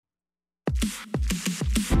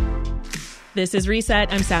This is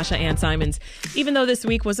Reset. I'm Sasha Ann Simons. Even though this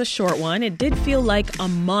week was a short one, it did feel like a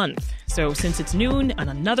month. So since it's noon on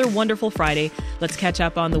another wonderful Friday, let's catch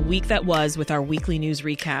up on the week that was with our weekly news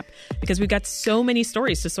recap, because we've got so many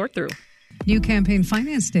stories to sort through. New campaign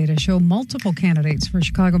finance data show multiple candidates for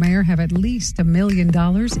Chicago mayor have at least $1 million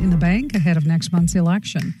in the bank ahead of next month's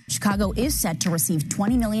election. Chicago is set to receive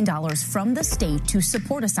 $20 million from the state to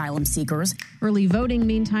support asylum seekers. Early voting,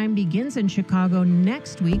 meantime, begins in Chicago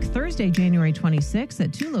next week, Thursday, January 26th,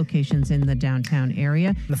 at 2 locations in the downtown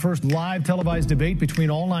area. The first live televised debate between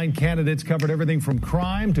all 9 candidates covered everything from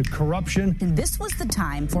crime to corruption. And this was the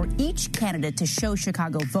time for each candidate to show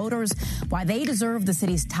Chicago voters why they deserve the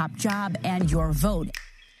city's top job and your vote.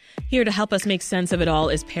 Here to help us make sense of it all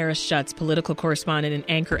is Paris Schutz, political correspondent and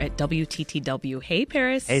anchor at WTTW. Hey,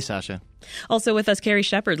 Paris. Hey, Sasha. Also with us, Carrie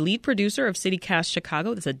Shepard, lead producer of CityCast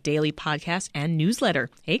Chicago. That's a daily podcast and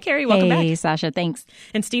newsletter. Hey, Carrie, welcome back. Hey, Sasha, thanks.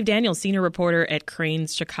 And Steve Daniels, senior reporter at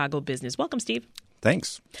Crain's Chicago Business. Welcome, Steve.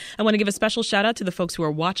 Thanks. I want to give a special shout out to the folks who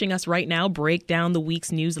are watching us right now break down the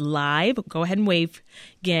week's news live. Go ahead and wave,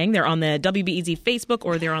 gang. They're on the WBEZ Facebook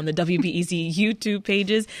or they're on the WBEZ YouTube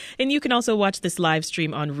pages. And you can also watch this live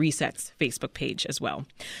stream on Reset's Facebook page as well.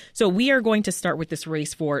 So we are going to start with this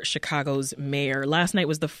race for Chicago's mayor. Last night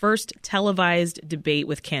was the first televised debate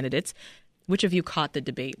with candidates. Which of you caught the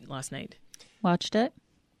debate last night? Watched it.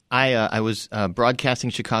 I was broadcasting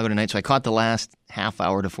Chicago tonight, so I caught the last half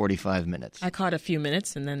hour to 45 minutes. I caught a few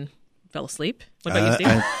minutes and then fell asleep. What about you,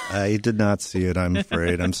 Steve? I did not see it, I'm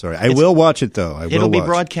afraid. I'm sorry. I will watch it, though. It'll be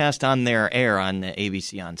broadcast on their air on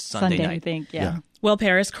ABC on Sunday night. I think, yeah. Well,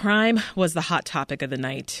 Paris, crime was the hot topic of the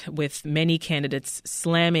night, with many candidates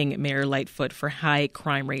slamming Mayor Lightfoot for high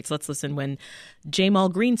crime rates. Let's listen when Jamal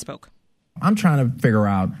Green spoke. I'm trying to figure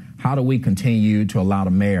out how do we continue to allow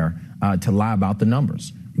the mayor to lie about the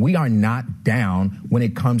numbers. We are not down when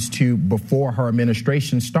it comes to before her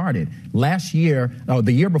administration started. Last year,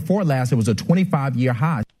 the year before last, it was a 25-year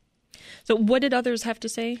high. So what did others have to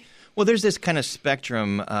say? Well, there's this kind of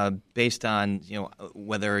spectrum based on,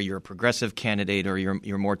 whether you're a progressive candidate or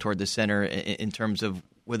you're more toward the center in terms of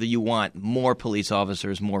whether you want more police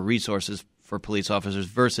officers, more resources for police officers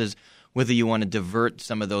versus whether you want to divert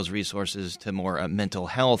some of those resources to more mental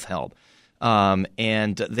health help.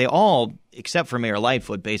 And they all, except for Mayor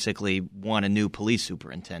Lightfoot, basically want a new police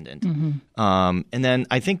superintendent. Mm-hmm. And then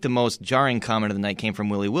I think the most jarring comment of the night came from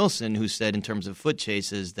Willie Wilson, who said in terms of foot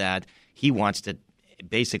chases that he wants to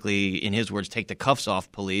basically, in his words, take the cuffs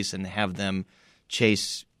off police and have them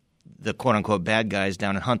chase the quote-unquote bad guys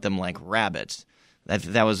down and hunt them like rabbits.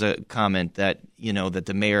 That was a comment that, that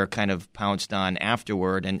the mayor kind of pounced on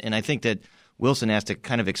afterward. And I think that Wilson has to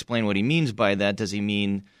kind of explain what he means by that. Does he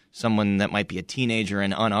mean someone that might be a teenager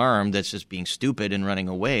and unarmed that's just being stupid and running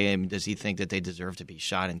away? I mean, does he think that they deserve to be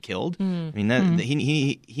shot and killed? I mean,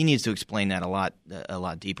 he needs to explain that a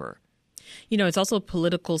lot deeper. It's also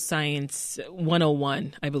political science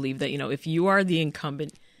 101, I believe, that, if you are the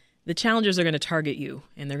incumbent, the challengers are going to target you,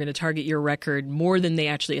 and they're going to target your record more than they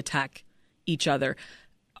actually attack each other.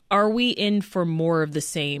 Are we in for more of the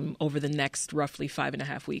same over the next roughly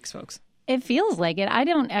 5.5 weeks, folks? It feels like it. I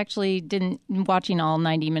didn't watching all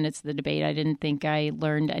 90 minutes of the debate, I didn't think I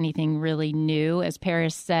learned anything really new. As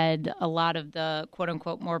Paris said, a lot of the quote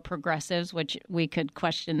unquote more progressives, which we could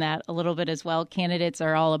question that a little bit as well, candidates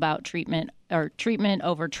are all about treatment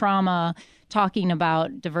over trauma, talking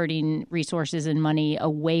about diverting resources and money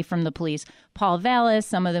away from the police. Paul Vallis,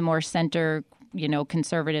 some of the more center,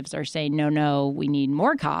 conservatives are saying, no, we need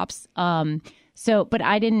more cops. But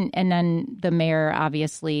I didn't, and then the mayor,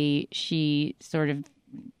 obviously, she sort of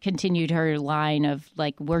continued her line of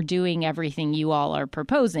like, we're doing everything you all are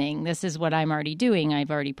proposing. This is what I'm already doing. I've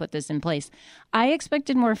already put this in place. I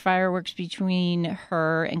expected more fireworks between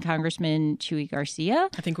her and Congressman Chuy Garcia.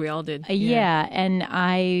 I think we all did. Yeah, and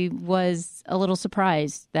I was a little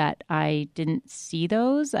surprised that I didn't see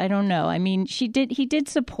those. I don't know. I mean, he did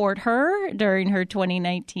support her during her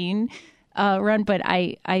 2019 run, but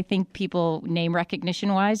I think people, name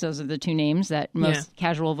recognition-wise, those are the two names that most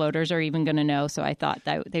casual voters are even going to know, so I thought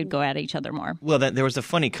that they'd go at each other more. Well, there was a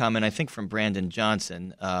funny comment, I think, from Brandon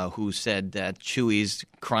Johnson, who said that Chuy's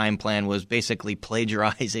crime plan was basically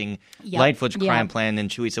plagiarizing Lightfoot's crime plan, and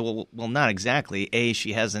Chuy said, well, not exactly. A,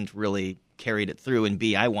 she hasn't really carried it through, and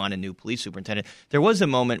B, I want a new police superintendent. There was a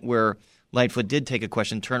moment where Lightfoot did take a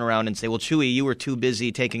question, turn around and say, well, Chuy, you were too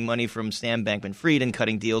busy taking money from Sam Bankman-Fried and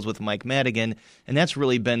cutting deals with Mike Madigan. And that's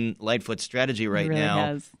really been Lightfoot's strategy right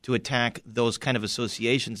now to attack those kind of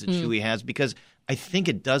associations that Chuy has. Because I think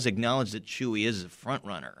it does acknowledge that Chewy is a front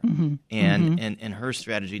runner, and her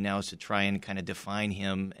strategy now is to try and kind of define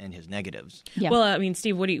him and his negatives. Yeah. Well, I mean,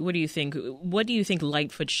 Steve, what do you think? What do you think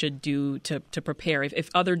Lightfoot should do to prepare if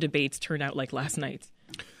other debates turn out like last night's?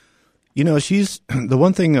 She's the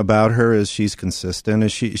one thing about her is she's consistent.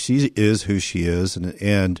 Is she is who she is,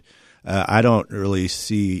 and I don't really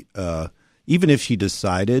see even if she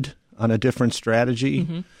decided on a different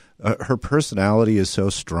strategy, her personality is so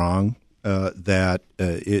strong that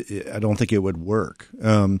I don't think it would work.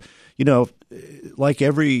 Like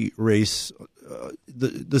every race,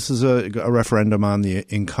 this is a referendum on the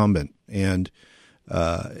incumbent, and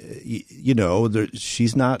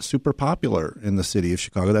she's not super popular in the city of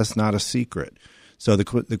Chicago. That's not a secret. So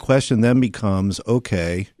the question then becomes,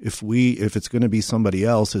 okay, if it's going to be somebody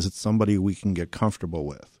else, is it somebody we can get comfortable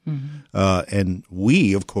with? And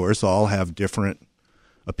we, of course, all have different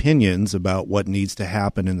opinions about what needs to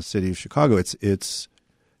happen in the city of Chicago. It's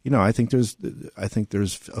I think there's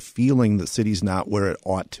a feeling the city's not where it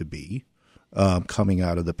ought to be coming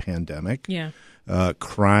out of the pandemic. Yeah,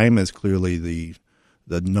 crime is clearly the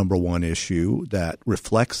number one issue that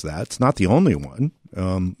reflects that. It's not the only one.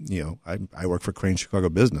 I work for Crane Chicago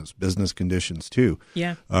Business conditions too.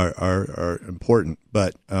 Yeah, are important.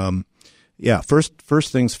 But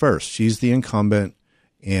first things first. She's the incumbent,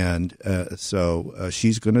 and so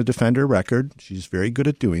she's going to defend her record. She's very good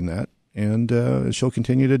at doing that, and she'll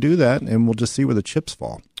continue to do that. And we'll just see where the chips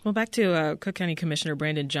fall. Well, back to Cook County Commissioner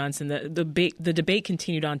Brandon Johnson, the debate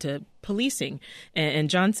continued on to policing, and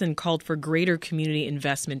Johnson called for greater community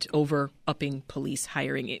investment over upping police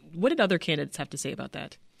hiring. What did other candidates have to say about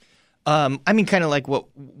that? Kind of like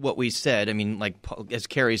what we said. I mean, like as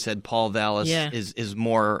Carrie said, Paul Vallis is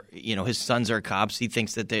more. His sons are cops. He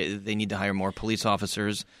thinks that they need to hire more police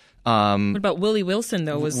officers. What about Willie Wilson,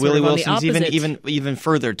 though? Willie Wilson's on the opposite. even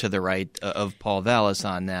further to the right of Paul Vallis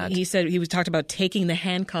on that. He said he talked about taking the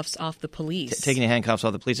handcuffs off the police. Taking the handcuffs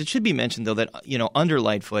off the police. It should be mentioned, though, that under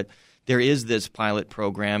Lightfoot, there is this pilot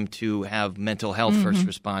program to have mental health first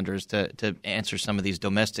responders to answer some of these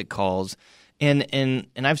domestic calls. And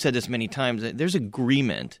I've said this many times. There's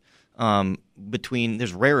agreement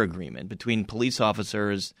there's rare agreement between police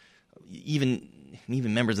officers, even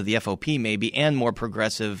members of the FOP maybe, and more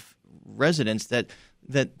progressive residents that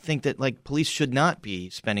think that police should not be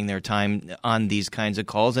spending their time on these kinds of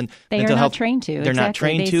calls. And they are not trained to. They're not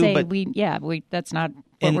trained to. But that's not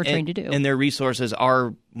what we're trained to do. And their resources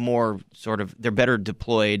are more they're better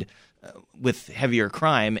deployed with heavier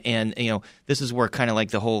crime. And this is where kind of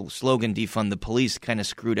like the whole slogan "defund the police" kind of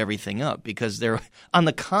screwed everything up, because they're on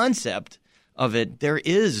the concept of it. There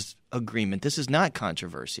is agreement. This is not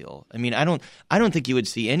controversial. I mean, I don't think you would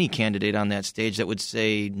see any candidate on that stage that would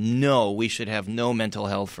say, no, we should have no mental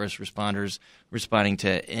health first responders responding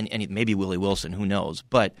to any maybe Willie Wilson, who knows.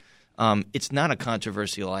 But it's not a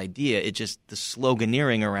controversial idea. It just the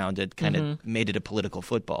sloganeering around it kind of made it a political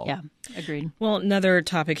football. Yeah, agreed. Well, another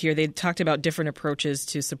topic here, they talked about different approaches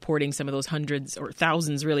to supporting some of those hundreds or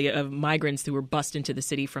thousands, really, of migrants who were bussed into the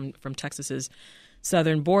city from Texas's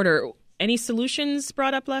southern border. Any solutions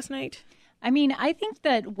brought up last night? I mean, I think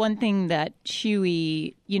that one thing that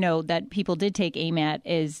Chewy, that people did take aim at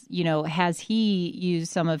is, has he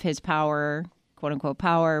used some of his power, quote unquote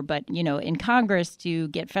power, but, in Congress to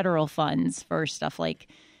get federal funds for stuff like,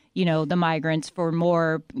 the migrants, for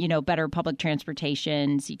more, better public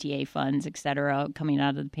transportation, CTA funds, et cetera, coming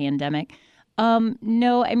out of the pandemic.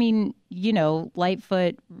 No, I mean,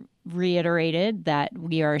 Lightfoot reiterated that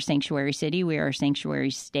we are a sanctuary city. We are a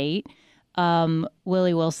sanctuary state.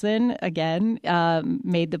 Willie Wilson, again,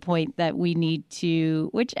 made the point that we need to,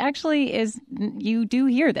 which actually is, you do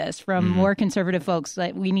hear this from more conservative folks,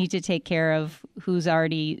 that we need to take care of who's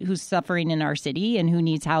suffering in our city and who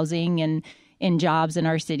needs housing and jobs in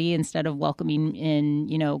our city, instead of welcoming in,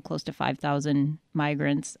 close to 5,000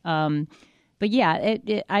 migrants. But yeah,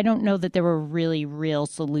 I don't know that there were really real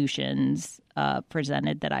solutions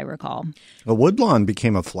presented that I recall. Well, Woodlawn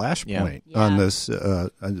became a flashpoint on this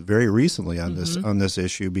very recently on this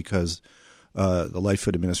issue, because the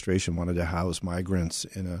Lightfoot administration wanted to house migrants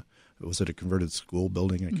in a converted school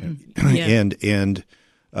building? I can't. And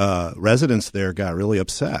residents there got really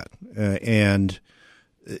upset, and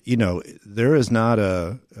there is not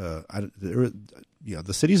the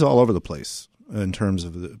city's all over the place in terms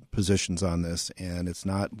of the positions on this, and it's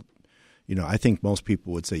not. I think most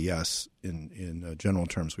people would say yes in general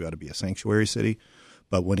terms. We ought to be a sanctuary city,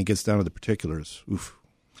 but when it gets down to the particulars, oof.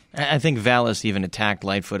 I think Vallis even attacked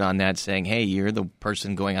Lightfoot on that, saying, "Hey, you're the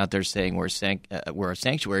person going out there saying we're a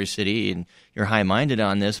sanctuary city, and you're high-minded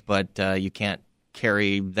on this, but you can't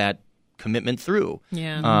carry that commitment through.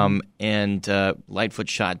 Yeah. And Lightfoot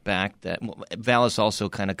shot back that Vallis also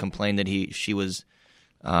kind of complained that she was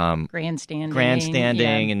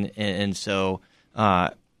grandstanding, and so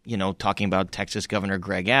talking about Texas Governor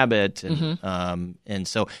Greg Abbott, and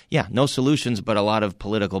so no solutions, but a lot of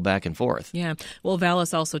political back and forth. Yeah. Well,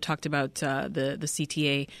 Vallis also talked about the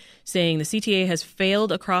CTA, saying the CTA has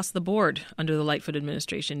failed across the board under the Lightfoot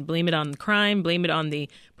administration. Blame it on the crime, blame it on the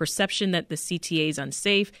perception that the CTA is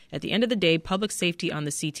unsafe. At the end of the day, public safety on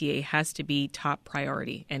the CTA has to be top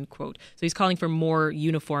priority, end quote. So he's calling for more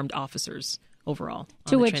uniformed officers overall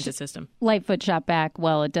on the transit system. Lightfoot shot back,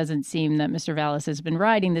 well, it doesn't seem that Mr. Vallis has been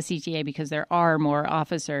riding the CTA because there are more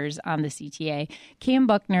officers on the CTA. Cam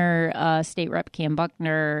Buckner, State Rep Cam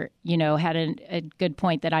Buckner, had a good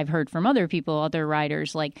point that I've heard from other people, other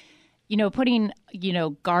riders, like, putting,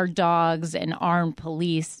 guard dogs and armed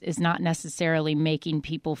police is not necessarily making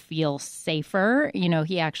people feel safer.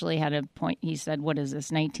 He actually had a point. He said, what is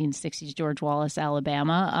this, 1960s George Wallace,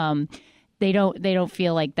 Alabama? They don't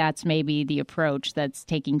feel like that's maybe the approach that's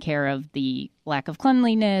taking care of the lack of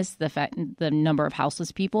cleanliness, the number of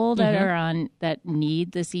houseless people that are that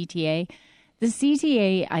need the CTA. The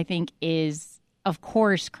CTA, I think, is, of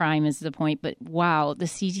course, crime is the point, but wow, the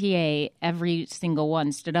CTA, every single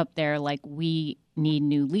one stood up there like, we need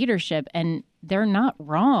new leadership, and they're not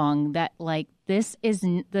wrong that this is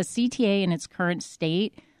the CTA in its current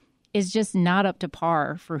state is just not up to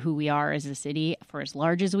par for who we are as a city, for as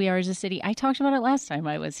large as we are as a city. I talked about it last time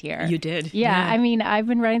I was here. You did. Yeah. I mean, I've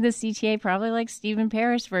been running the CTA probably like Stephen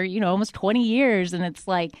Parrish for, almost 20 years. And it's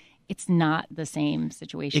like, it's not the same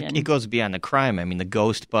situation. It goes beyond the crime. I mean, the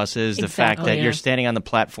ghost buses, the fact that you're standing on the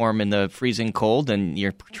platform in the freezing cold and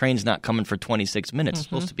your train's not coming for 26 minutes. It's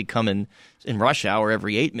supposed to be coming in rush hour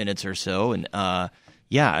every 8 minutes or so. And, I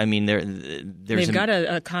mean, they've got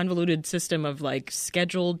a convoluted system of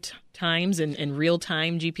scheduled times and real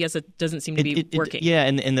time GPS that doesn't seem to be working.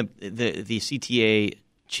 And the CTA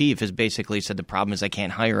chief has basically said the problem is I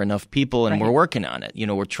can't hire enough people, and we're working on it.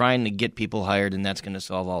 We're trying to get people hired, and that's going to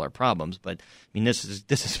solve all our problems. But I mean, this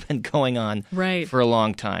has been going on for a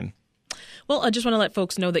long time. Well, I just want to let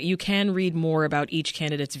folks know that you can read more about each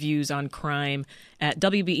candidate's views on crime at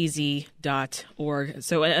WBEZ.org.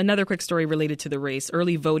 So another quick story related to the race.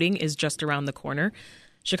 Early voting is just around the corner.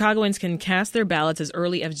 Chicagoans can cast their ballots as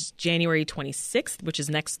early as January 26th, which is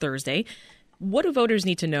next Thursday. What do voters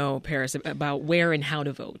need to know, Paris, about where and how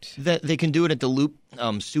to vote? That they can do it at the Loop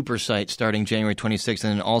super site starting January 26th,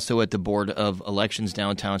 and also at the Board of Elections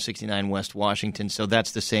downtown 69 West Washington. So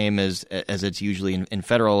that's the same as it's usually in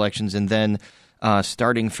federal elections. And then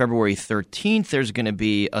starting February 13th, there's going to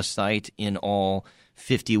be a site in all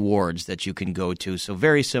 50 wards that you can go to. So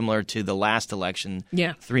very similar to the last election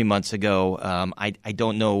 3 months ago. I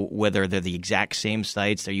don't know whether they're the exact same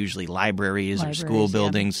sites. They're usually libraries or school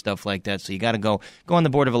buildings, stuff like that. So you got to go on the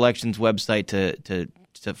Board of Elections website to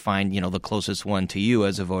find the closest one to you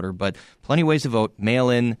as a voter. But plenty of ways to vote: mail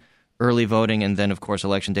in, early voting, and then of course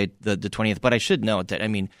election day the 20th. But I should note that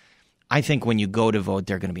I think when you go to vote,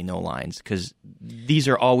 there are going to be no lines because these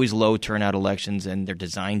are always low turnout elections, and they're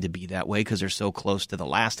designed to be that way because they're so close to the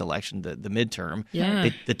last election, the midterm. Yeah.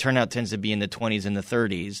 The turnout tends to be in the 20s and the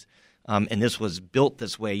 30s, and this was built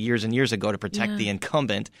this way years and years ago to protect the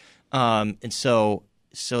incumbent. And so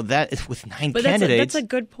that is with 9 candidates. That's a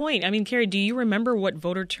good point. I mean, Carrie, do you remember what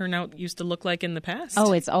voter turnout used to look like in the past?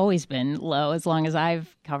 Oh, it's always been low as long as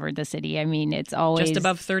I've covered the city. I mean, it's always just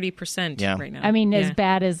above 30% right now. I mean, as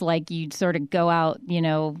bad as you'd sort of go out,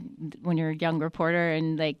 when you're a young reporter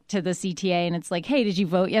and to the CTA and it's like, hey, did you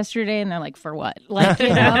vote yesterday? And they're like, for what?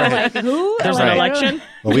 Who? There's an election?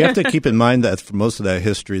 Well, we have to keep in mind that for most of that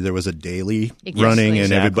history, there was a daily running,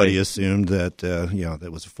 and everybody assumed that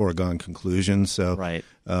that was a foregone conclusion. So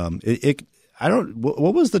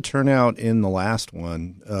what was the turnout in the last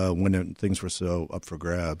one when things were so up for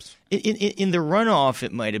grabs? In the runoff,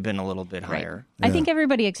 it might have been a little bit higher. I think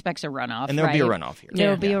everybody expects a runoff. And there'll be a runoff here.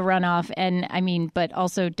 There'll be a runoff. And but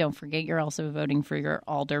also don't forget, you're also voting for your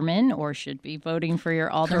alderman, or should be voting for your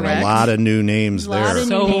alderman. Correct. A lot of new names there.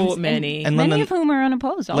 So many. And many of whom are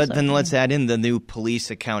unopposed also. Then let's add in the new Police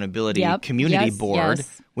Accountability Community Board,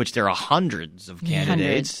 which there are hundreds of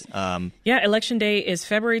candidates. Election day is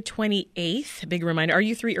February 28th. Big reminder. Are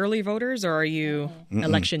you 3 early voters, or are you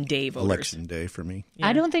election day voters? Election day for me. Yeah.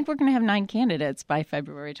 I don't think we're going to have 9 candidates by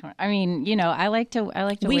February 20th. I mean, I like to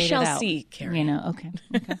we wait shall it out. See, Carrie. Okay.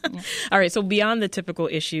 Yeah. All right. So beyond the typical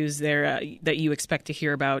issues there that you expect to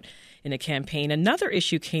hear about in a campaign, another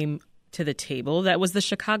issue came to the table. That was the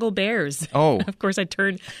Chicago Bears. Oh. Of course, I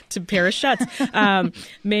turned to Paris Schutz.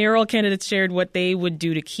 Mayoral candidates shared what they would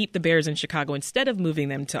do to keep the Bears in Chicago instead of moving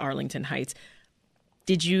them to Arlington Heights.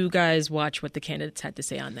 Did you guys watch what the candidates had to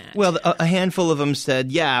say on that? Well, a handful of them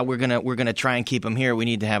said, "Yeah, we're gonna try and keep them here. We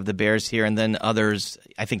need to have the Bears here." And then others,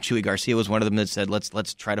 I think Chewy Garcia was one of them that said,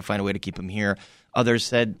 "Let's try to find a way to keep them here." Others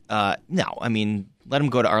said, "No, I mean, let them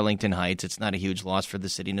go to Arlington Heights. It's not a huge loss for the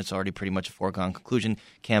city, and it's already pretty much a foregone conclusion."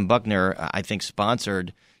 Cam Buckner, I think,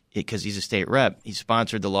 sponsored it because he's a state rep. He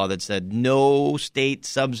sponsored the law that said no state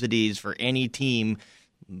subsidies for any team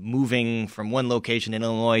moving from one location in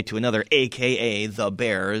Illinois to another, a.k.a. the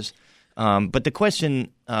Bears. But the question,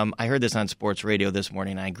 I heard this on sports radio this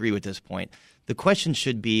morning, and I agree with this point. The question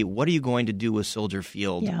should be, what are you going to do with Soldier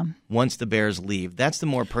Field once the Bears leave? That's the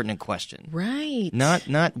more pertinent question. Right. Not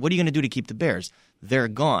what are you going to do to keep the Bears? They're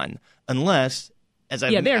gone. Unless, as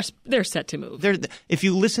I they're set to move. If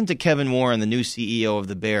you listen to Kevin Warren, the new CEO of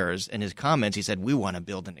the Bears, and his comments, he said, we want to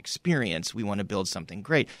build an experience. We want to build something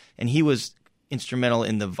great. And he was instrumental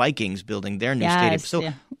in the Vikings building their new stadium.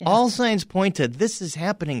 So all signs point to this is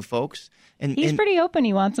happening, folks. And he's pretty open.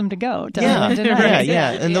 He wants them to go.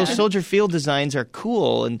 And those Soldier Field designs are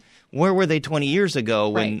cool. And where were they 20 years ago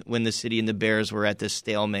when the city and the Bears were at this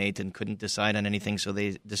stalemate and couldn't decide on anything? So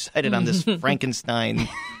they decided on this Frankenstein,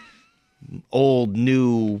 old,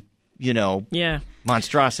 new,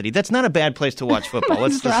 monstrosity. That's not a bad place to watch football.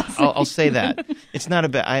 I'll say that. It's not a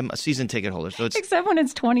bad. I'm a season ticket holder, so except when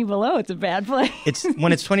it's 20 below, it's a bad place.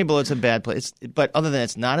 When it's 20 below, it's a bad place. But other than that,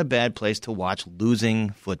 it's not a bad place to watch losing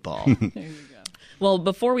football. There you go. Well,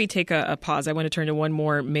 before we take a pause, I want to turn to one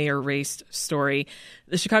more mayor race story.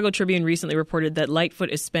 The Chicago Tribune recently reported that Lightfoot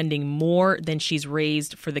is spending more than she's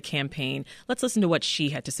raised for the campaign. Let's listen to what she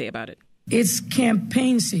had to say about it. It's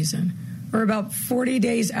campaign season. We're about 40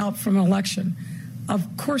 days out from an election.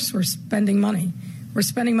 Of course we're spending money. We're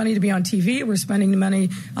spending money to be on TV. We're spending money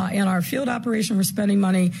in our field operation. We're spending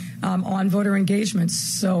money on voter engagements.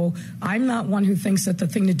 So I'm not one who thinks that the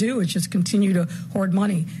thing to do is just continue to hoard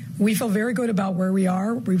money. We feel very good about where we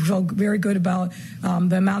are. We feel very good about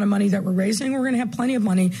the amount of money that we're raising. We're going to have plenty of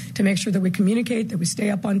money to make sure that we communicate, that we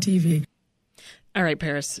stay up on TV. All right,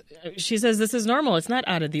 Paris. She says this is normal. It's not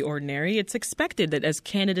out of the ordinary. It's expected that as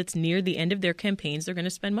candidates near the end of their campaigns, they're going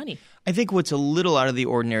to spend money. I think what's a little out of the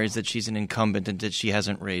ordinary is that she's an incumbent and that she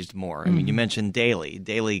hasn't raised more. I mean, you mentioned Daley.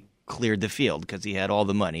 Daley cleared the field because he had all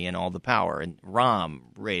the money and all the power. And Rahm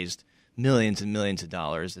raised millions and millions of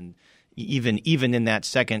dollars. And even in that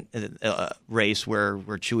second race where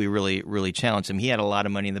Chewy really challenged him, he had a lot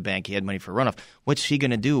of money in the bank. He had money for runoff. What's she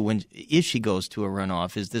going to do if she goes to a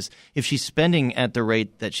runoff? If she's spending at the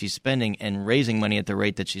rate that she's spending and raising money at the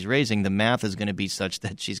rate that she's raising, the math is going to be such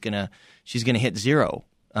that she's going to hit zero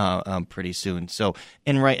pretty soon. So,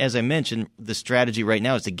 and as I mentioned, the strategy right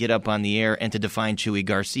now is to get up on the air and to define Chewy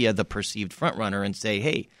Garcia, the perceived front runner, and say,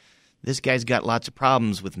 hey, this guy's got lots of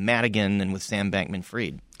problems with Madigan and with Sam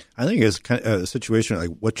Bankman-Fried. I think it's kind of a situation like,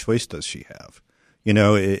 what choice does she have?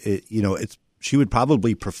 She would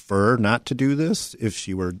probably prefer not to do this if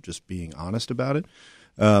she were just being honest about it.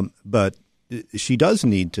 But she does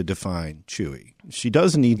need to define Chewy. She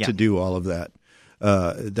does need to do all of that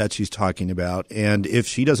that she's talking about. And if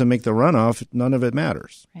she doesn't make the runoff, none of it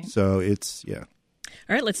matters. Right. So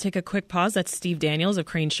All right, let's take a quick pause. That's Steve Daniels of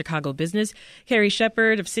Crain's Chicago Business, Carrie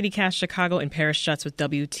Shepard of CityCast Chicago, and Paris Schutz with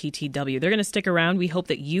WTTW. They're going to stick around. We hope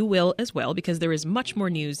that you will as well, because there is much more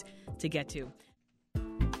news to get to.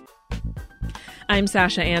 I'm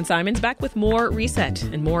Sasha Ann Simons, back with more Reset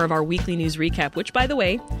and more of our weekly news recap, which, by the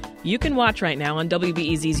way, you can watch right now on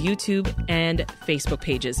WBEZ's YouTube and Facebook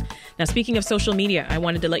pages. Now, speaking of social media, I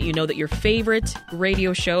wanted to let you know that your favorite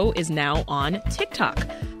radio show is now on TikTok.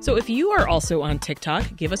 So if you are also on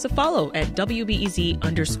TikTok, give us a follow at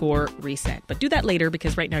WBEZ_Reset. But do that later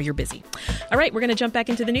because right now you're busy. All right, we're going to jump back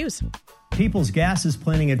into the news. People's Gas is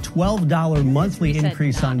planning a $12 monthly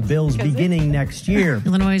increase on bills beginning next year.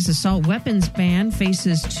 Illinois' assault weapons ban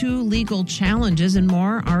faces 2 legal challenges, and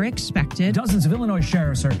more are expected. Dozens of Illinois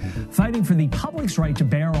sheriffs are fighting for the public's right to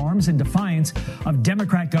bear arms in defiance of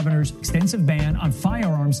Democrat governor's extensive ban on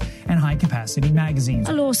firearms and high-capacity magazines.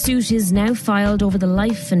 A lawsuit is now filed over the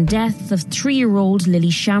life and death of 3-year-old Lily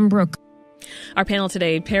Shambrook. Our panel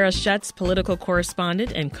today, Paris Schutz, political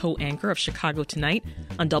correspondent and co-anchor of Chicago Tonight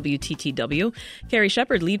on WTTW. Carrie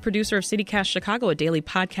Shepard, lead producer of CityCast Chicago, a daily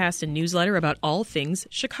podcast and newsletter about all things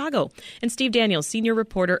Chicago. And Steve Daniels, senior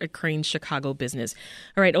reporter at Crain's Chicago Business.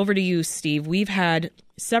 All right, over to you, Steve. We've had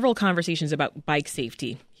several conversations about bike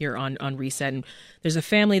safety here on Reset. And there's a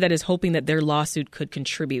family that is hoping that their lawsuit could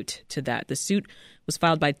contribute to that. The suit was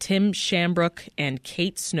filed by Tim Shambrook and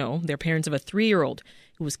Kate Snow. They're parents of a 3-year-old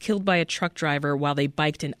who was killed by a truck driver while they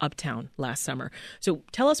biked in Uptown last summer. So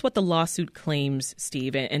tell us what the lawsuit claims,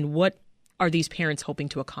 Steve, and what are these parents hoping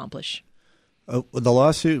to accomplish? The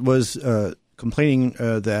lawsuit was complaining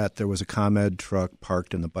that there was a ComEd truck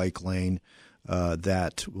parked in the bike lane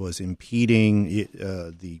that was impeding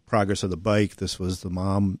the progress of the bike. This was the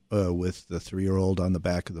mom with the 3-year-old on the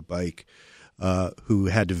back of the bike who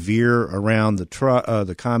had to veer around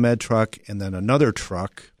the ComEd truck, and then another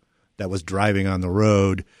truck that was driving on the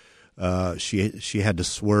road. She had to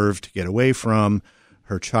swerve to get away from.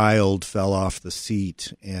 Her child fell off the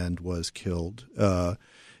seat and was killed.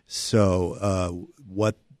 So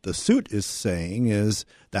what the suit is saying is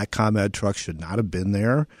that ComEd truck should not have been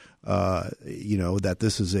there. That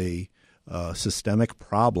this is a systemic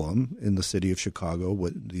problem in the city of Chicago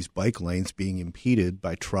with these bike lanes being impeded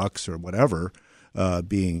by trucks or whatever,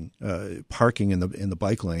 parking in the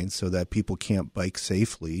bike lanes so that people can't bike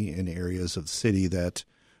safely in areas of the city that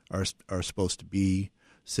are supposed to be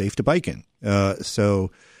safe to bike in. The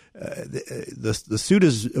suit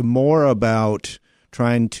is more about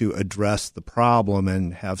trying to address the problem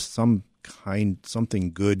and have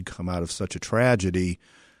something good come out of such a tragedy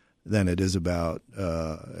than it is about,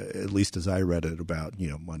 at least as I read it, about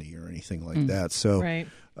money or anything like that. So, right.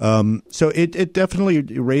 So it definitely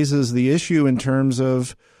raises the issue in terms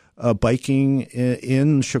of biking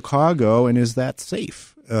in Chicago, and is that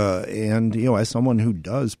safe? And as someone who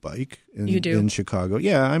does bike in Chicago,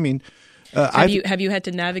 yeah, I mean. Have you had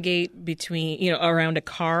to navigate between around a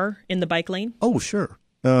car in the bike lane? Oh, sure.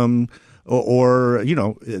 Or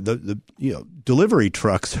the delivery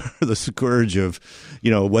trucks are the scourge of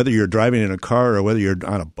whether you're driving in a car or whether you're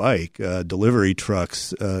on a bike. Delivery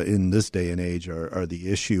trucks in this day and age are the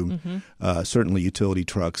issue. Mm-hmm. Certainly, utility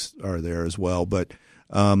trucks are there as well, but.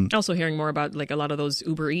 Also hearing more about a lot of those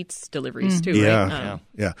Uber Eats deliveries too, right?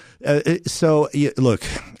 Yeah. Look,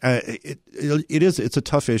 it's a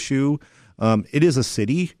tough issue. It is a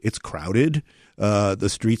city. It's crowded. The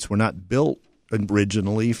streets were not built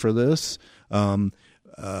originally for this.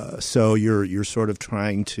 So you're sort of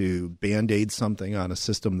trying to Band-Aid something on a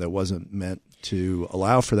system that wasn't meant to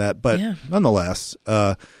allow for that. But nonetheless,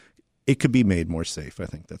 it could be made more safe. I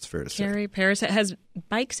think that's fair to say. Carrie, Paris, has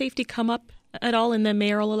bike safety come up at all in the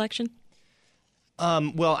mayoral election?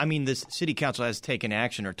 Well, I mean, the city council has taken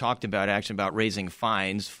action or talked about action about raising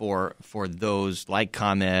fines for those like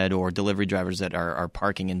ComEd or delivery drivers that are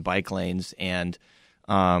parking in bike lanes, and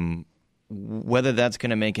whether that's going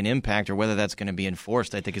to make an impact or whether that's going to be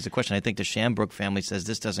enforced, I think is a question. I think the Shambrook family says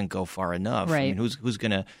this doesn't go far enough. Right. I mean, who's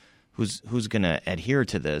going to adhere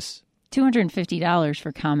to this? $250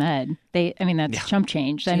 for ComEd. That's chump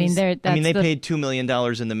change. Jeez. They paid $2 million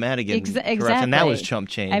in the Madigan, exactly, and that was chump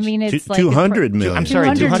change. It's like $200 million. I'm sorry,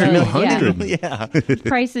 $200 million. Yeah.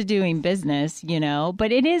 Price of doing business,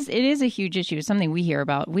 but it is a huge issue. It's something we hear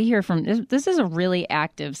about. We hear from this is a really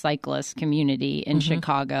active cyclist community in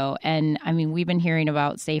Chicago, and we've been hearing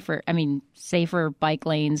about safer bike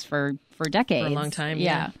lanes for decades. For a long time,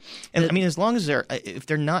 yeah. And as long as if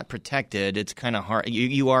they're not protected, it's kind of hard.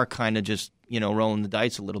 You are kind of just rolling the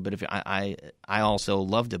dice a little bit. If I also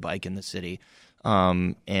love to bike in the city,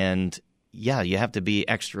 and yeah, you have to be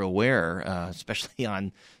extra aware, especially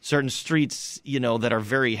on certain streets, that are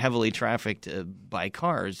very heavily trafficked by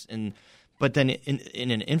cars. But then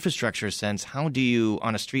in an infrastructure sense, how do you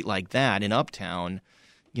on a street like that in Uptown?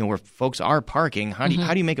 Where folks are parking, how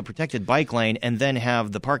do you make a protected bike lane and then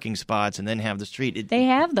have the parking spots and then have the street? They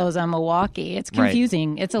have those on Milwaukee. It's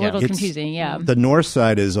confusing. Right. It's a little confusing. Yeah. The north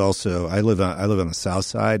side is also. I live on the south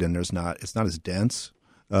side, and it's not as dense,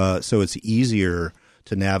 so it's easier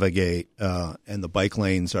to navigate, and the bike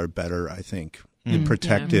lanes are better, I think,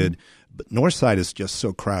 protected. Yeah. But north side is just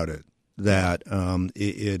so crowded that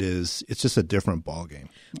it's just a different ballgame.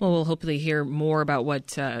 Well, we'll hopefully hear more about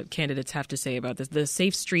what candidates have to say about this. The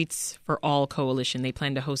Safe Streets for All Coalition, they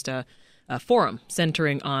plan to host a forum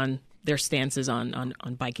centering on their stances on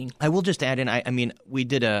biking. I will just add in, we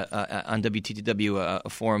did on WTTW a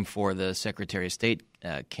forum for the Secretary of State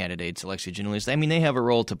candidates, Alexia Giannoulias. They have a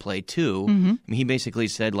role to play too. Mm-hmm. He basically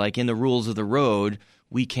said, in the rules of the road,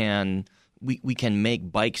 we can we can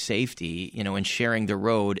make bike safety, and sharing the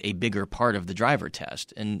road a bigger part of the driver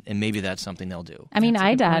test, and maybe that's something they'll do. I mean,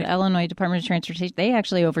 IDOT, Illinois Department of Transportation, they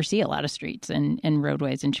actually oversee a lot of streets and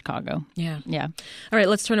roadways in Chicago. Yeah. All right,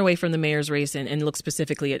 let's turn away from the mayor's race and look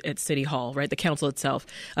specifically at City Hall, right, the council itself.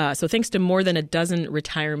 So thanks to more than a dozen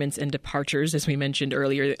retirements and departures, as we mentioned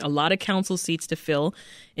earlier, a lot of council seats to fill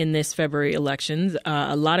in this February elections.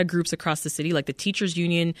 A lot of groups across the city, like the Teachers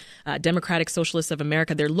Union, Democratic Socialists of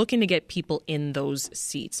America, they're looking to get people in those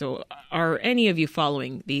seats. So are any of you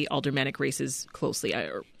following the aldermanic races closely?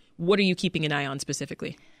 Or what are you keeping an eye on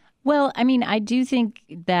specifically? Well, I mean, I do think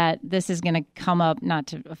that this is going to come up, not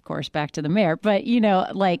to, of course, back to the mayor, but,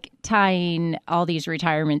 like tying all these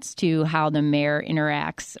retirements to how the mayor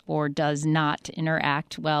interacts or does not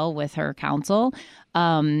interact well with her council.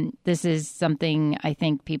 This is something I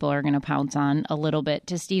think people are going to pounce on a little bit.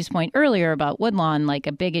 To Steve's point earlier about Woodlawn, like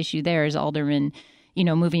a big issue there is aldermen,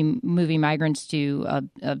 moving migrants to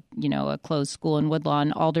a closed school in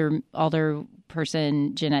Woodlawn.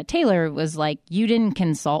 Alderperson Jeanette Taylor was like, "You didn't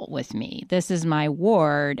consult with me. This is my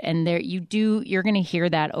ward," and you're going to hear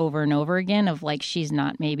that over and over again of like she's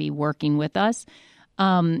not maybe working with us.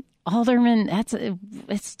 Aldermen,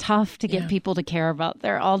 it's tough to get people to care about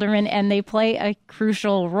their aldermen, and they play a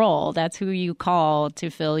crucial role. That's who you call to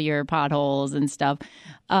fill your potholes and stuff.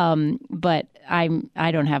 But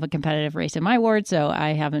I don't have a competitive race in my ward, so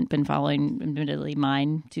I haven't been following, admittedly,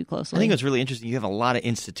 mine too closely. I think it's really interesting. You have a lot of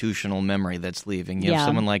institutional memory that's leaving. You have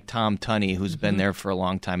someone like Tom Tunney, who's been there for a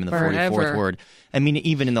long time in the 44th Ward. I mean,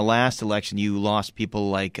 even in the last election, you lost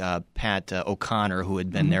people like Pat O'Connor, who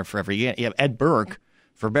had been there forever. You have Ed Burke,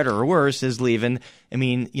 for better or worse, is leaving. I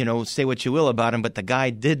mean, say what you will about him, but the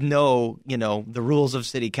guy did know, the rules of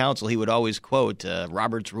city council. He would always quote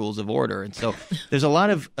Robert's Rules of Order. And so there's a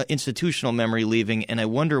lot of institutional memory leaving, and I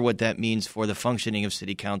wonder what that means for the functioning of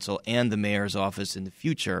city council and the mayor's office in the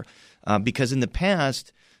future. Because in the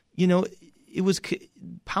past,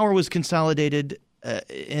 power was consolidated,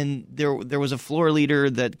 and there was a floor leader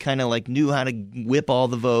that kind of like knew how to whip all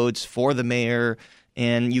the votes for the mayor,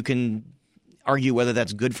 and you can argue whether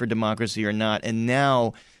that's good for democracy or not. And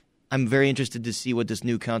now I'm very interested to see what this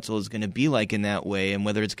new council is going to be like in that way, and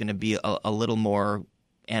whether it's going to be a little more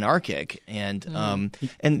anarchic. And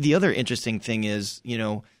and the other interesting thing is,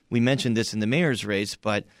 we mentioned this in the mayor's race,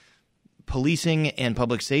 but policing and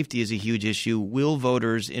public safety is a huge issue. Will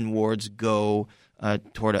voters in wards go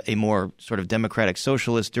toward a more sort of democratic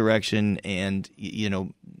socialist direction and,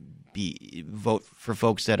 vote for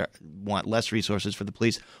folks that want less resources for the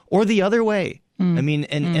police, or the other way? I mean,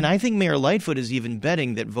 and I think Mayor Lightfoot is even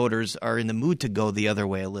betting that voters are in the mood to go the other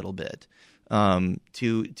way a little bit,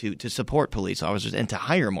 to support police officers and to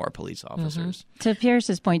hire more police officers. To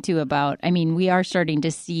Pierce's point too about, we are starting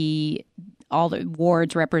to see all the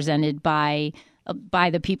wards represented by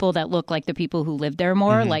the people that look like the people who live there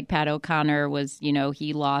more. Like Pat O'Connor was,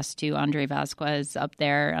 he lost to Andre Vasquez up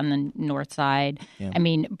there on the north side. Yeah.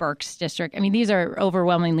 Burke's district. These are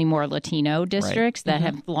overwhelmingly more Latino districts that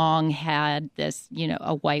have long had this,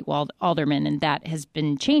 a white alderman, and that has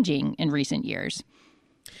been changing in recent years.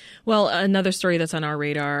 Well, another story that's on our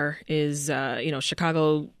radar is,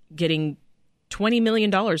 Chicago getting $20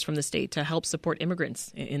 million from the state to help support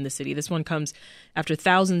immigrants in the city. This one comes after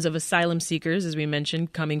thousands of asylum seekers, as we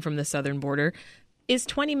mentioned, coming from the southern border. Is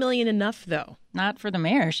 $20 million enough, though? Not for the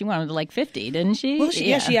mayor. She wanted like 50, didn't she? Well,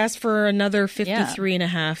 she asked for another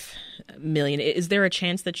 $53.5 million. Is there a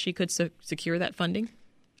chance that she could secure that funding?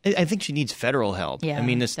 I think she needs federal help. Yeah,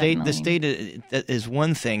 the state definitely. is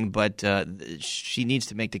one thing, but she needs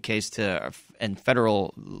to make the case and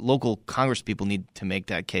local Congress people need to make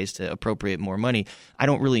that case to appropriate more money. I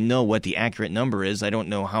don't really know what the accurate number is. I don't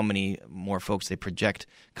know how many more folks they project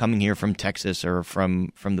coming here from Texas or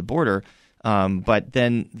from the border. But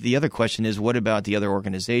then the other question is, what about the other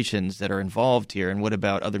organizations that are involved here, and what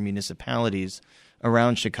about other municipalities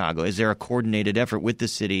around Chicago? Is there a coordinated effort with the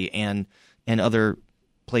city and other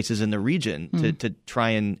places in the region to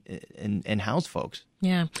try and house folks?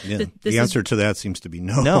 Yeah. The answer to that seems to be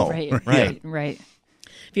no. No. Right.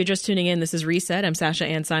 If you're just tuning in, this is Reset. I'm Sasha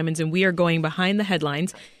Ann Simons, and we are going behind the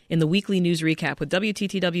headlines in the weekly news recap with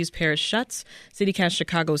WTTW's Paris Schutz, CityCast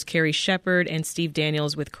Chicago's Carrie Shepard, and Steve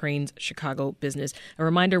Daniels with Crane's Chicago Business. A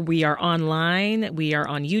reminder, we are online. We are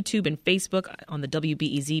on YouTube and Facebook on the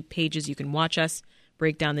WBEZ pages. You can watch us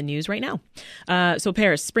break down the news right now. So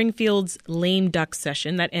Paris, Springfield's lame duck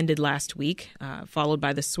session that ended last week, followed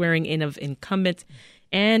by the swearing in of incumbents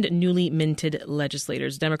and newly minted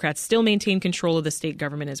legislators. Democrats still maintain control of the state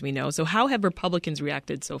government, as we know. So how have Republicans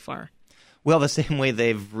reacted so far? Well, the same way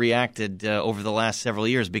they've reacted over the last several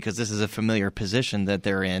years, because this is a familiar position that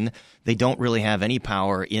they're in. They don't really have any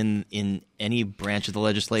power in any branch of the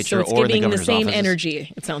legislature or the governor's office. So it's giving the same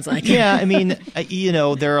energy, it sounds like. Yeah, I mean,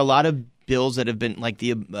 there are a lot of bills that have been, like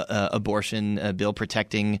the abortion bill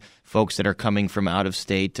protecting folks that are coming from out of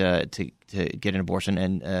state to get an abortion,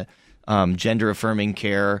 and gender-affirming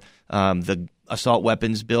care, the assault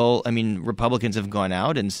weapons bill. I mean, Republicans have gone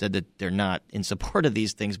out and said that they're not in support of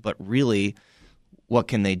these things, but really, what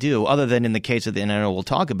can they do other than in the case of and I know we'll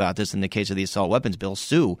talk about this, in the case of the assault weapons bill,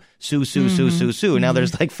 sue. Now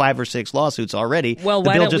there's like 5 or 6 lawsuits already. Well,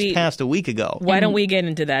 the bill just passed a week ago. Why don't we get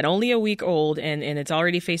into that? Only a week old, and it's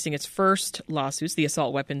already facing its first lawsuits, the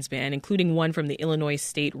assault weapons ban, including one from the Illinois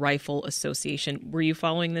State Rifle Association. Were you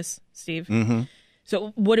following this, Steve? Mm-hmm.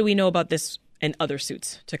 So what do we know about this and other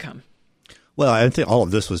suits to come? Well, I think all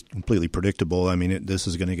of this was completely predictable. I mean, this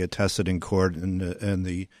is going to get tested in court, and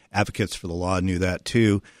the advocates for the law knew that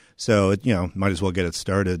too. So, might as well get it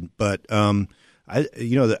started. But I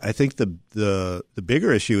think the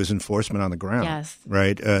bigger issue is enforcement on the ground. Yes.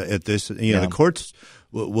 Right. At this, the courts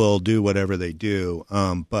will do whatever they do.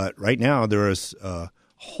 But right now there is a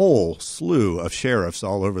whole slew of sheriffs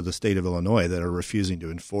all over the state of Illinois that are refusing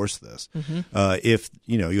to enforce this. Mm-hmm. If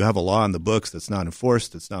you have a law in the books that's not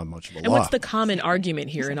enforced, it's not much of a law. And what's the common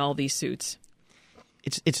argument here in all these suits?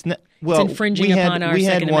 It's not, well, it's infringing upon our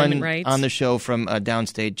Second Amendment rights. We had one on the show from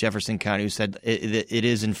downstate Jefferson County who said it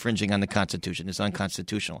is infringing on the Constitution. It's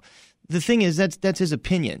unconstitutional. The thing is, that's his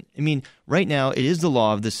opinion. I mean, right now, it is the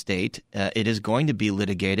law of the state. It is going to be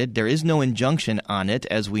litigated. There is no injunction on it,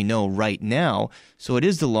 as we know right now. So it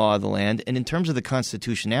is the law of the land. And in terms of the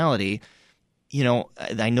constitutionality,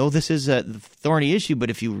 I know this is a thorny issue, but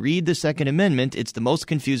if you read the Second Amendment, it's the most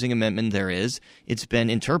confusing amendment there is. It's been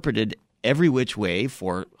interpreted every which way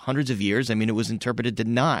for hundreds of years. I mean, it was interpreted to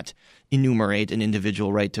not enumerate an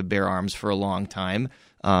individual right to bear arms for a long time.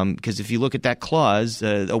 Because if you look at that clause,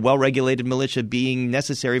 a well-regulated militia being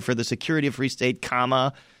necessary for the security of free state,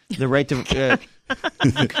 the right to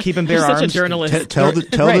keep and bear arms. Such a journalist. Tell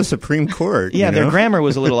the Supreme Court. Yeah, their grammar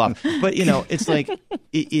was a little off. But, it's like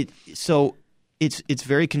so it's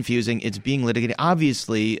very confusing. It's being litigated.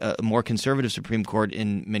 Obviously, a more conservative Supreme Court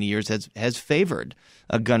in many years has favored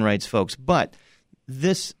gun rights folks. But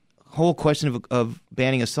this whole question of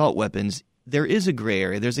banning assault weapons, there is a gray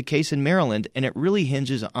area. There's a case in Maryland, and it really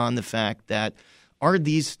hinges on the fact that are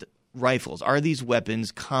these rifles, are these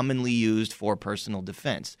weapons commonly used for personal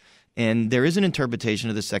defense? And there is an interpretation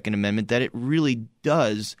of the Second Amendment that it really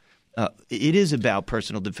does. It is about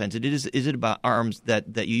personal defense. Is it about arms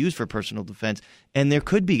that you use for personal defense? And there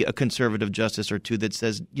could be a conservative justice or two that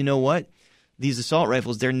says, you know what, these assault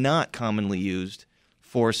rifles, they're not commonly used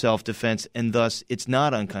for self-defense, and thus it's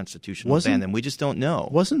not unconstitutional to ban them. We just don't know.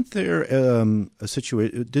 Wasn't there a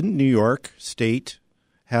situation? Didn't New York State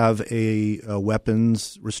have a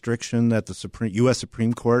weapons restriction that the U.S.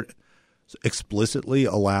 Supreme Court explicitly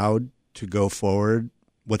allowed to go forward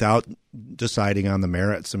without deciding on the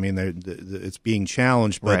merits? I mean, it's being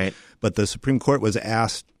challenged, but the Supreme Court was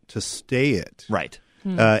asked to stay it, right?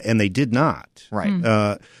 And they did not,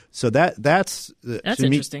 right? So that's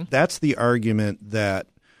interesting. That's the argument that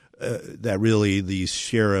really these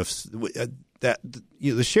sheriffs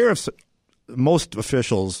the sheriffs, most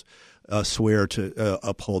officials swear to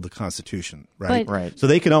uphold the Constitution, right? Right. So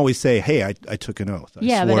they can always say, "Hey, I took an oath.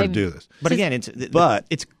 I swore to do this." But again,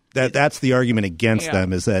 that's the argument against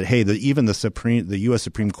them is that even the U.S.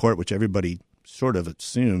 Supreme Court, which everybody sort of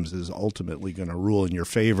assumes is ultimately going to rule in your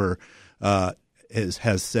favor,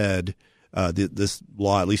 has said this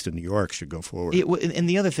law, at least in New York, should go forward. And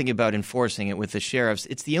the other thing about enforcing it with the sheriffs,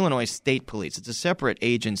 it's the Illinois State Police. It's a separate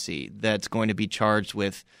agency that's going to be charged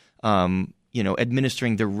with,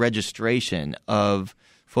 administering the registration of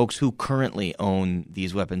folks who currently own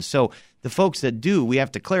these weapons. So the folks that do, we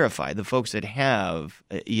have to clarify. The folks that have,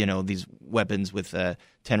 these weapons with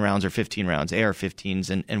 10 rounds or 15 rounds,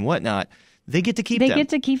 AR-15s and whatnot, they get to keep them. They get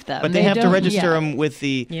to keep them. But they have to register them with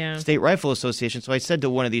the State Rifle Association. So I said to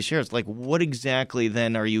one of these sheriffs, what exactly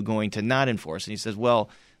then are you going to not enforce? And he says, well,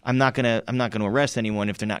 I'm not going to arrest anyone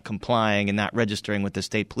if they're not complying and not registering with the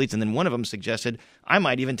state police. And then one of them suggested I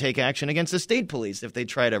might even take action against the state police if they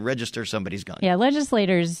try to register somebody's gun. Yeah,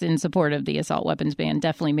 legislators in support of the assault weapons ban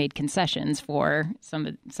definitely made concessions for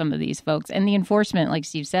some of these folks. And the enforcement, like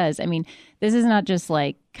Steve says, I mean, this is not just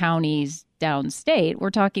like counties downstate. We're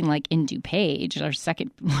talking like in DuPage, our second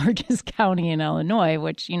largest county in Illinois,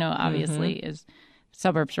 which, obviously is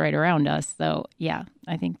suburbs right around us. So, yeah,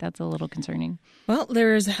 I think that's a little concerning. Well,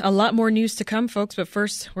 there's a lot more news to come, folks. But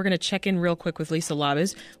first, we're going to check in real quick with Lisa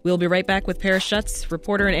Labez. We'll be right back with Paris Schutz,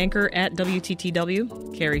 reporter and anchor at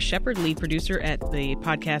WTTW, Carrie Shepard, lead producer at the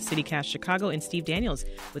podcast CityCast Chicago, and Steve Daniels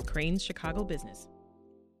with Crane's Chicago Business.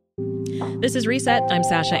 This is Reset. I'm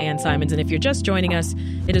Sasha Ann Simons, and if you're just joining us,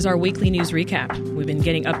 it is our weekly news recap. We've been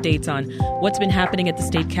getting updates on what's been happening at the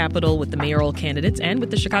state capitol with the mayoral candidates and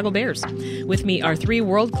with the Chicago Bears. With me are three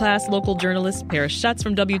world-class local journalists, Paris Schutz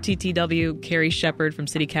from WTTW, Carrie Shepard from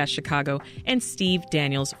CityCast Chicago, and Steve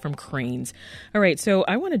Daniels from Cranes. All right, so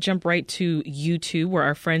I want to jump right to YouTube, where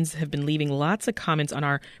our friends have been leaving lots of comments on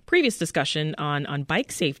our previous discussion on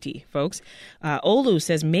bike safety, folks. Olu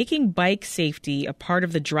says, making bike safety a part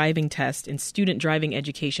of the driving test in student driving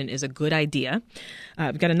education is a good idea.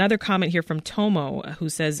 We've got another comment here from Tomo who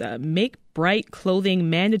says, make bright clothing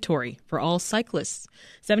mandatory for all cyclists.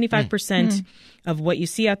 75% of what you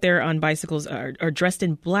see out there on bicycles are dressed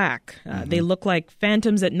in black. They look like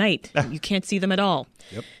phantoms at night. You can't see them at all.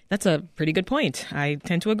 Yep. That's a pretty good point. I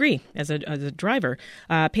tend to agree as a driver.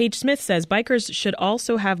 Paige Smith says, bikers should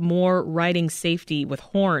also have more riding safety with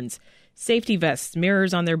horns, safety vests,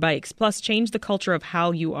 mirrors on their bikes, plus change the culture of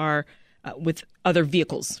how you are with other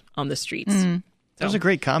vehicles on the streets. Those are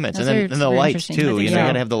great comments. And then the lights, too. You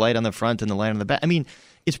got to have the light on the front and the light on the back. I mean,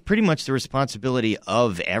 it's pretty much the responsibility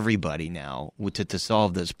of everybody now to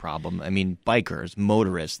solve this problem. I mean, bikers,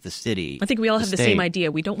 motorists, the city. I think we all have the same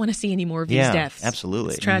idea. We don't want to see any more of these deaths.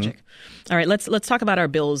 Absolutely. It's tragic. All right, let's talk about our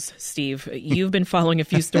bills, Steve. You've been following a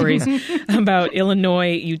few stories about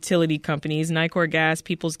Illinois utility companies, Nicor Gas,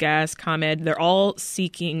 Peoples Gas, ComEd. They're all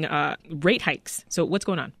seeking rate hikes. So what's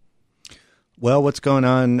going on? Well, what's going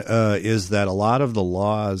on is that a lot of the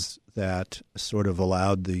laws that sort of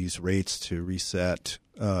allowed these rates to reset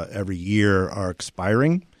every year are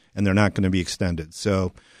expiring, and they're not going to be extended.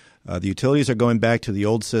 So the utilities are going back to the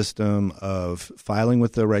old system of filing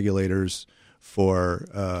with the regulators for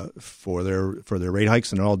their rate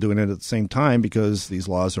hikes, and they're all doing it at the same time because these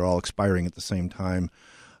laws are all expiring at the same time.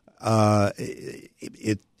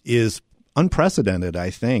 It is unprecedented, I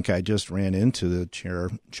think. I just ran into the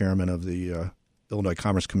chairman of the Illinois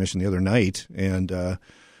Commerce Commission the other night, and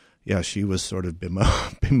she was sort of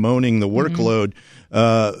bemoaning the workload.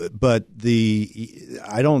 But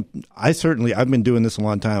I've been doing this a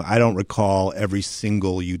long time. I don't recall every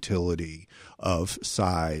single utility of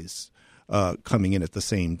size coming in at the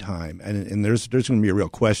same time, and there's going to be a real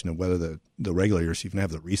question of whether the regulators even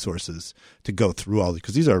have the resources to go through all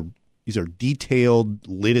because these are detailed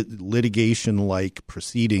litigation-like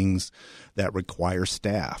proceedings that require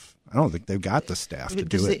staff. I don't think they've got the staff to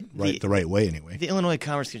do it the right way anyway. The Illinois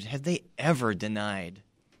Commerce Commission, have they ever denied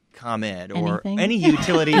ComEd or any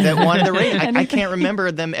utility that wanted the rate? I can't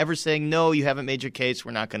remember them ever saying, no, you haven't made your case.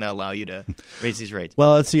 We're not going to allow you to raise these rates.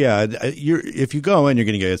 Well, if you go in, you're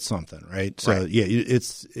going to get something, right? So, right. Yeah,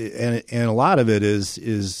 it's and a lot of it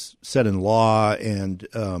is set in law and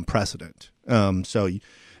precedent. So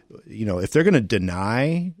if they're going to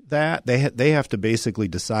deny that, they have to basically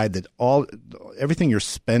decide that everything you're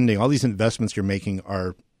spending, all these investments you're making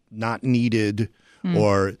are not needed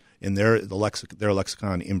or in their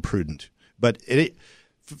lexicon imprudent. But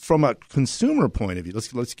from a consumer point of view,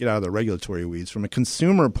 let's get out of the regulatory weeds. From a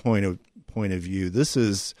consumer point of view, this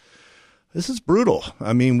is brutal.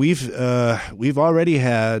 I mean, we've already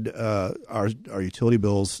had our utility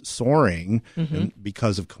bills soaring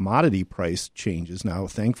because of commodity price changes. Now,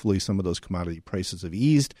 thankfully, some of those commodity prices have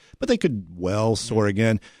eased, but they could well soar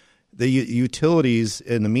again. The utilities,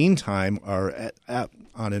 in the meantime, are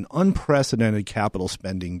on an unprecedented capital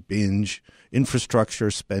spending binge, infrastructure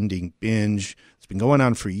spending binge. It's been going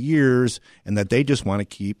on for years, and that they just want to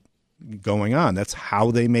keep going on. That's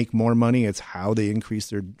how they make more money. It's how they increase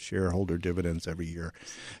their shareholder dividends every year.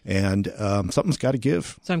 And something's got to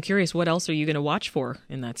give. So I'm curious, what else are you going to watch for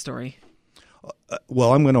in that story?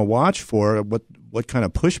 Well, I'm going to watch for what kind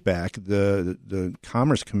of pushback the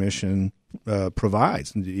Commerce Commission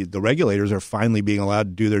provides. The regulators are finally being allowed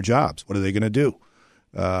to do their jobs. What are they going to do?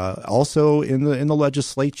 Also, in the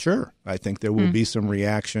legislature, I think there will be some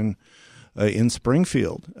reaction in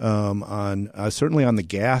Springfield certainly on the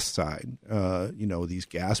gas side. These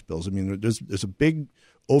gas bills. I mean, there's a big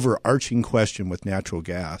overarching question with natural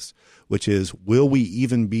gas, which is, will we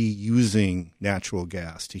even be using natural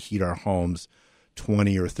gas to heat our homes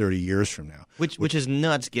 20 or 30 years from now? Which is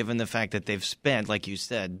nuts, given the fact that they've spent, like you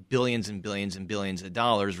said, billions and billions and billions of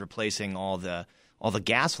dollars replacing all the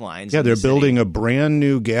gas lines. Yeah, they're building a brand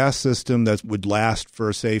new gas system that would last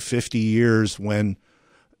for, say, 50 years when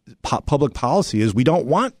public policy is we don't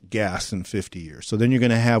want gas in 50 years. So then you're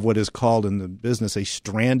going to have what is called in the business a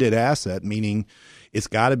stranded asset, meaning it's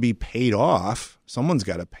got to be paid off. Someone's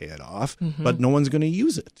got to pay it off, but no one's going to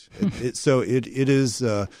use it. So it is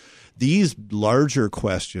these larger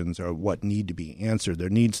questions are what need to be answered. There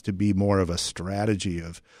needs to be more of a strategy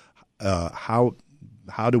of how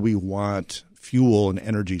do we want fuel and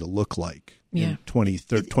energy to look like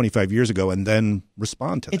 25 years ago, and then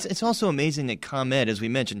respond to that. It's also amazing that ComEd, as we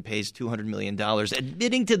mentioned, pays $200 million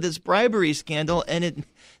admitting to this bribery scandal, and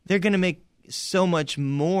they're going to make so much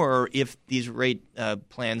more if these rate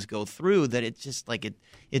plans go through that it's just like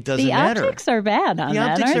it doesn't matter. The optics are bad on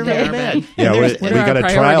that, optics aren't are they? really bad. Yeah, we got a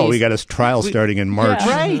trial. We got a trial starting in March.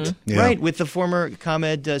 Right, with the former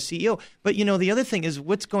ComEd CEO. But, the other thing is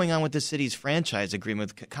what's going on with the city's franchise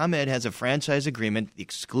agreement. ComEd has a franchise agreement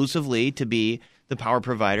exclusively to be the power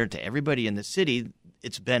provider to everybody in the city.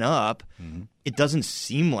 It's been up. Mm-hmm. It doesn't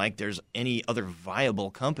seem like there's any other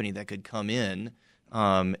viable company that could come in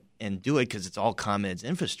and do it because it's all ComEd's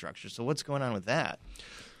infrastructure. So what's going on with that?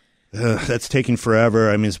 That's taking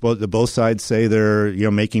forever. I mean, both sides say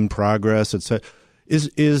they're making progress.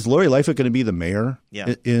 Is Lori Lightfoot going to be the mayor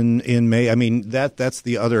in May? I mean, that's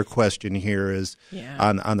the other question here is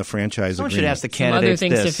on the franchise Someone agreement. should ask the candidates some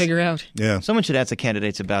other things to figure out. Yeah. Someone should ask the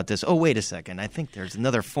candidates about this. Oh, wait a second. I think there's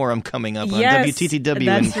another forum coming up on Yes,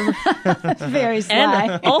 WTTW. That's very sly.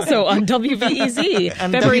 And also on WBEZ,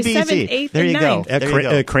 February 7th, 8th, there and you 9th.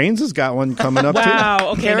 go. Cranes has got one coming up too.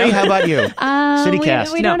 Wow. Okay. Carrie, how about you?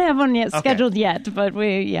 CityCast. We don't have one yet scheduled yet, but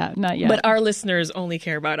not yet. But our listeners only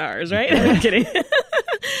care about ours, right? I'm kidding.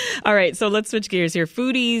 All right, so let's switch gears here.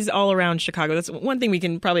 Foodies all around Chicago. That's one thing we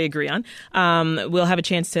can probably agree on. We'll have a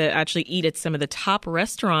chance to actually eat at some of the top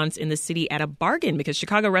restaurants in the city at a bargain because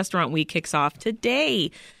Chicago Restaurant Week kicks off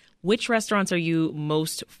today. Which restaurants are you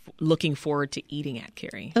most looking forward to eating at,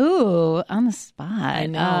 Carrie? Ooh, on the spot. I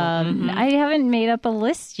know. I haven't made up a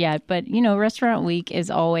list yet, but, Restaurant Week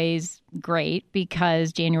is always great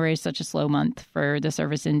because January is such a slow month for the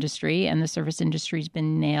service industry, and the service industry's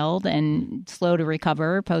been nailed and slow to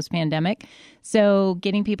recover post-pandemic. So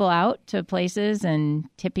getting people out to places and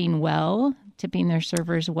tipping their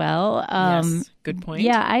servers well. Yes, good point.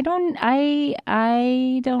 Yeah, I don't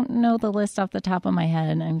know the list off the top of my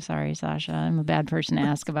head. I'm sorry, Sasha. I'm a bad person to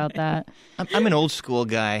ask about that. I'm an old school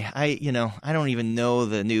guy. I don't even know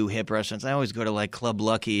the new hip restaurants. I always go to like Club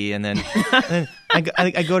Lucky, and then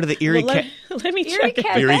I go to the Erie. Let me check.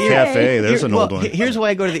 Erie Cafe. There's an old one. Here's why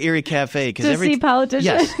I go to the Erie Cafe to see politicians.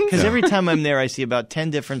 Yes, because every time I'm there, I see about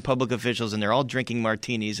 10 different public officials, and they're all drinking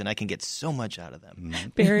martinis, and I can get so much out of them.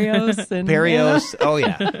 Barrios. Oh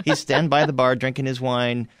yeah, he's standing by the bar drinking his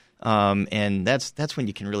wine, and that's when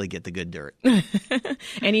you can really get the good dirt.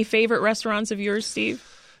 Any favorite restaurants of yours, Steve?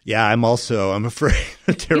 Yeah, I'm afraid,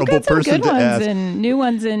 a terrible person good to ones ask. And new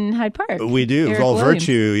ones in Hyde Park. We do. Eric Well, Williams.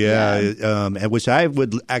 Virtue, and which I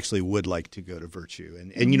would like to go to Virtue.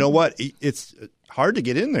 And you know what? It's hard to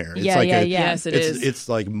get in there. It's Yes, it is. It's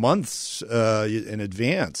like months in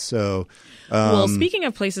advance. So, well, speaking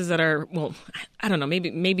of places that are, I don't know,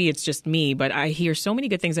 maybe it's just me, but I hear so many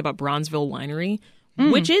good things about Bronzeville Winery,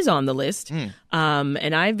 which is on the list.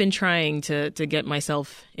 And I've been trying to get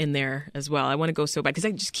myself in there as well. I want to go so bad because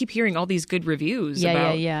I just keep hearing all these good reviews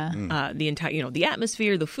about the entire, the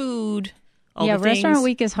atmosphere, the food. All the things. Restaurant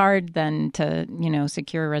Week is hard then to,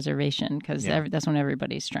 secure a reservation because that's when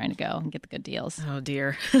everybody's trying to go and get the good deals. Oh,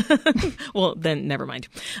 dear. Well, then never mind.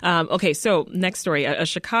 Okay, so next story. A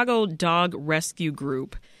Chicago dog rescue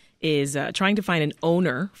group is trying to find an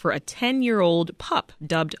owner for a 10-year-old pup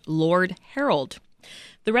dubbed Lord Harold.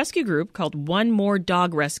 The rescue group, called One More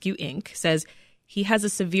Dog Rescue, Inc., says he has a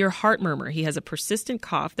severe heart murmur. He has a persistent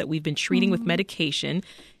cough that we've been treating with medication,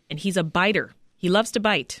 and he's a biter. He loves to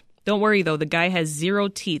bite. Don't worry, though. The guy has 0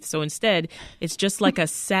 teeth, so instead, it's just like a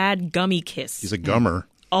sad gummy kiss. He's a gummer.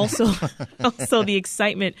 Also, the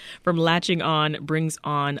excitement from latching on brings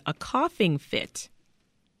on a coughing fit.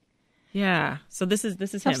 Yeah, so this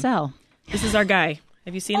is him. Sell. This is our guy.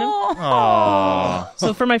 Have you seen him? Aww.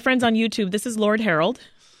 So for my friends on YouTube, this is Lord Harold.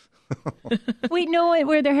 Wait,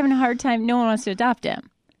 where they're having a hard time. No one wants to adopt him.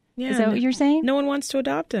 Yeah, is that what you're saying? No one wants to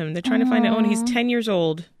adopt him. They're trying to find an owner. He's 10 years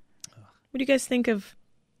old. What do you guys think of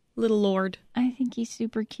little Lord? I think he's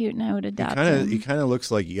super cute, and I would adopt him. He kind of looks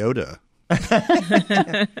like Yoda.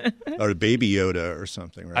 Or baby Yoda or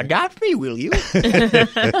something, right? Adopt me, will you?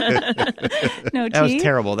 No That was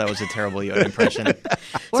terrible. That was a terrible Yoda impression.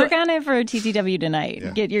 Work on it for TTW tonight.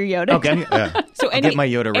 Yeah. Get your Yoda. Okay. Yeah. So get my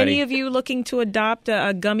Yoda ready. Any of you looking to adopt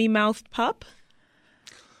a gummy-mouthed pup?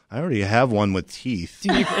 I already have one with teeth.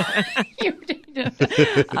 You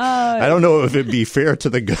I don't know if it'd be fair to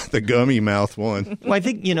the gummy mouth one. Well, I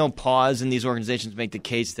think, Paws and these organizations make the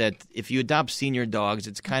case that if you adopt senior dogs,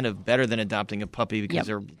 it's kind of better than adopting a puppy because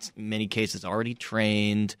they're, in many cases, already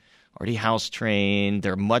trained, already house trained.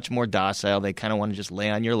 They're much more docile. They kind of want to just lay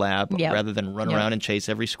on your lap rather than run around and chase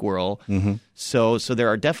every squirrel. Mm-hmm. So there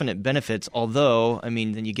are definite benefits, although,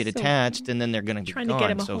 then you get attached and then they're going to be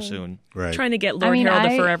gone so soon. Right. Trying to get Lord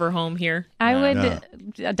Harold the forever home here. I would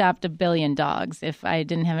adopt 1 billion dogs if I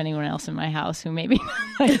didn't have anyone else in my house who maybe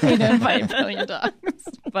like me to invite 1 billion dogs.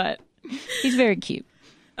 But he's very cute.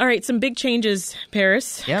 All right, some big changes,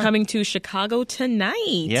 Paris, coming to Chicago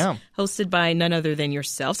tonight. Yeah. Hosted by none other than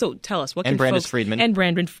yourself. So tell us, what can Brandis Friedman. And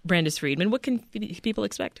Brandis Friedman. What can people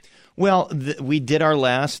expect? Well, we did our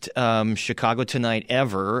last Chicago Tonight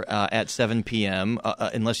ever at 7 p.m.,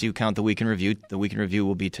 unless you count the Week in Review. The Week in Review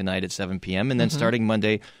will be tonight at 7 p.m., and then starting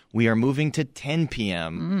Monday, we are moving to 10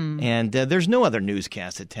 p.m., and there's no other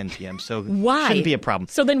newscast at 10 p.m., so why? Shouldn't be a problem.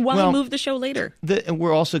 So then why move the show later?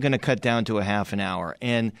 We're also going to cut down to a half an hour,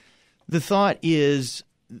 and the thought is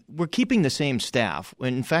we're keeping the same staff.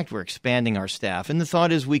 In fact, we're expanding our staff, and the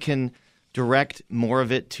thought is we can direct more of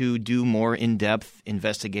it to do more in-depth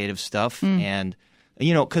investigative stuff. And,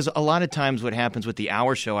 because a lot of times what happens with the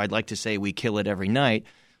hour show, I'd like to say we kill it every night,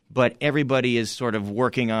 but everybody is sort of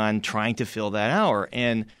working on trying to fill that hour.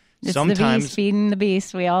 And it's sometimes the beast feeding the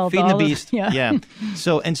beast. We all feeding the beast. Yeah.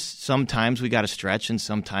 So, and sometimes we got to stretch, and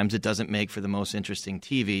sometimes it doesn't make for the most interesting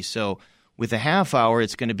TV. So with a half hour,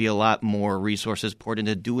 it's going to be a lot more resources poured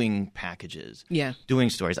into doing packages, doing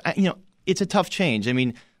stories. It's a tough change.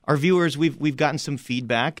 Our viewers, we've gotten some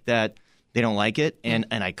feedback that they don't like it, and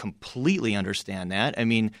I completely understand that.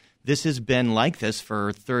 This has been like this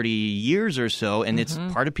for 30 years or so, and it's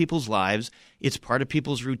part of people's lives. It's part of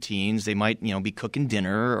people's routines. They might, be cooking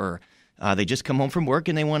dinner, or they just come home from work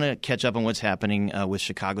and they want to catch up on what's happening with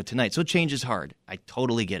Chicago Tonight. So change is hard. I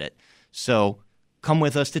totally get it. So come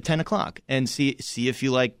with us to 10 o'clock and see if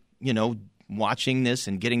you like, watching this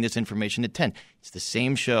and getting this information at 10. It's the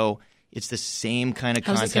same show. It's the same kind of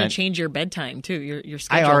content. How's this going to change your bedtime, too, your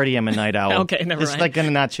schedule? I already am a night owl. Okay, never mind. It's going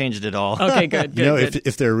to not change it at all. Okay, good.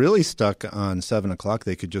 If they're really stuck on 7 o'clock,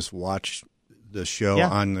 they could just watch the show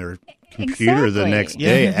on their computer the next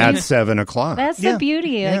day at 7 o'clock. That's the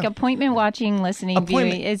beauty. Like appointment watching, listening,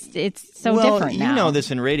 viewing. It's so different now. You know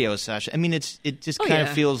this in radio, Sasha. It just kind of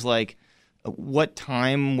feels like what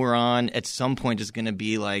time we're on at some point is going to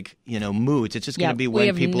be like, moods. It's just going to be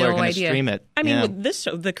when people are going to stream it. With this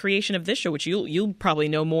show, the creation of this show, which you'll probably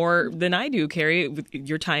know more than I do, Carrie, with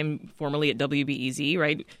your time formerly at WBEZ,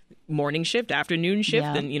 right? Morning shift, afternoon shift,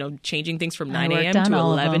 and changing things from 9 a.m. to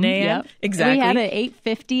 11 a.m. Yep. Exactly. We had it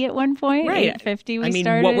 8:50 at one point. Right. 8:50 we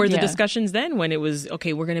started. What were the discussions then when it was,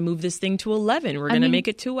 okay, we're going to move this thing to 11. We're going to make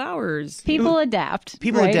it 2 hours. People adapt.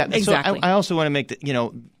 People adapt. Exactly. So I also want to make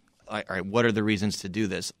all right, what are the reasons to do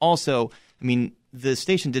this? Also, the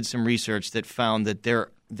station did some research that found that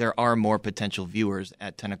there are more potential viewers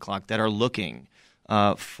at 10 o'clock that are looking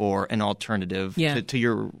for an alternative to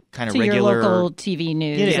your kind of regular your local TV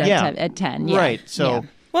news at 10. Yeah. Right. So.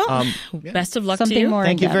 Well, best of luck Something to you. More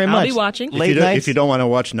Thank you very much. I'll be watching. If you don't want to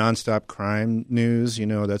watch nonstop crime news,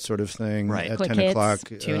 that sort of thing at Quick 10 hits. o'clock.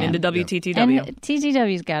 Tune into WTTW. And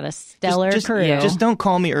TTW's got a stellar crew. Just don't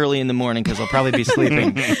call me early in the morning because I'll probably be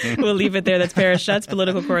sleeping. We'll leave it there. That's Paris Schutz,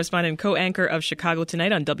 political correspondent and co-anchor of Chicago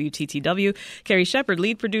Tonight on WTTW. Carrie Shepard,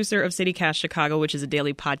 lead producer of CityCast Chicago, which is a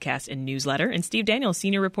daily podcast and newsletter. And Steve Daniels,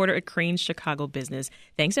 senior reporter at Crain's Chicago Business.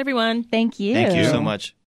 Thanks, everyone. Thank you. Thank you so much.